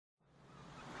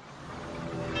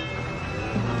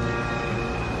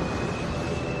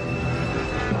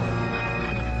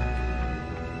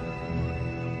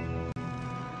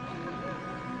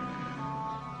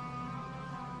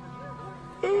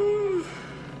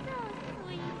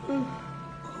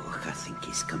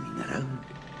is coming around.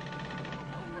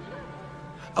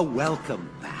 A welcome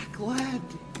back, lad.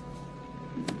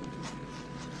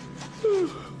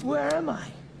 Where am I?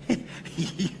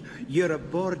 You're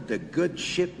aboard the good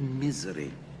ship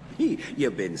Misery.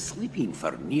 You've been sleeping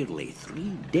for nearly 3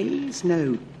 days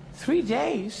now. 3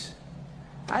 days?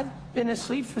 I've been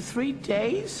asleep for 3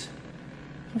 days?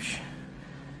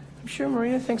 I'm sure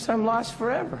Marina thinks I'm lost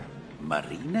forever.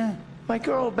 Marina? My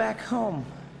girl back home.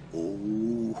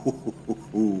 Oh.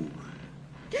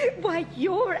 Why,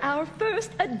 you're our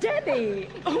first Debbie.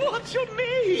 What's your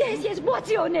name? Yes, what's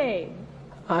your name?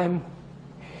 I'm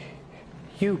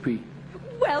Hubie.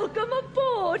 Welcome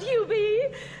aboard,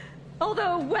 Hubie.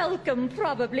 Although welcome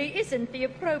probably isn't the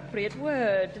appropriate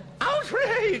word.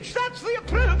 Outrage! That's the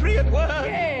appropriate word!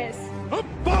 Yes.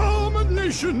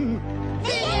 Abomination!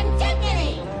 The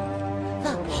indignity!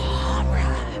 The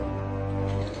horror!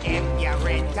 If you're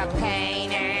into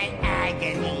pain and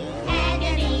agony,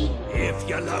 If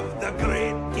you love the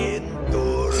great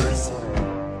indoors,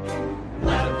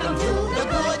 Welcome to the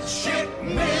good ship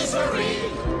Misery!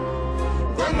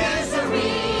 The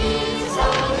miseries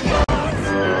of yours!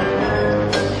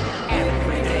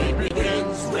 Every day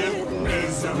begins with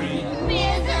misery.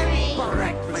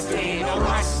 Breakfast in a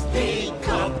rusty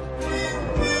cup.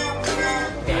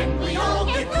 Then we all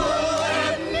get good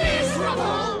and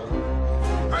miserable.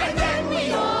 And then we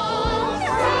all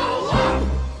throw up.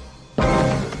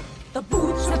 The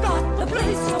boots have got the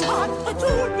place so hot, the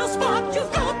tool no spot,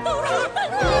 you've got the rot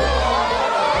and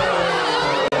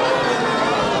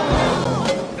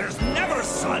There's never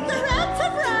sun. the rats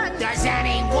have run. does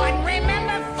anyone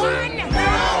remember fun?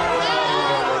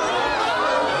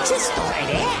 Just thought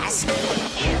I'd ask.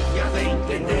 If you're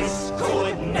thinking this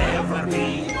could never be,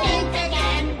 Think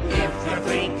again. if you're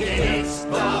thinking it's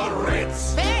the Ritz,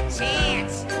 Fair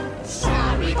chance.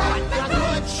 sorry, but the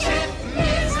good ship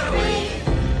Misery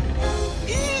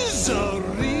is a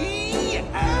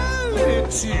reality.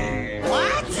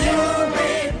 What? You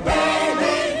big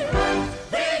baby,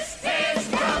 this is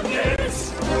the news.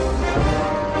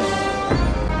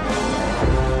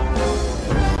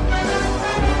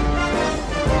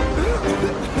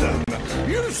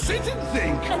 You sit and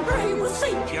think, And Bray will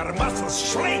sink. your muscles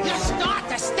shrink. You start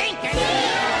to stinking.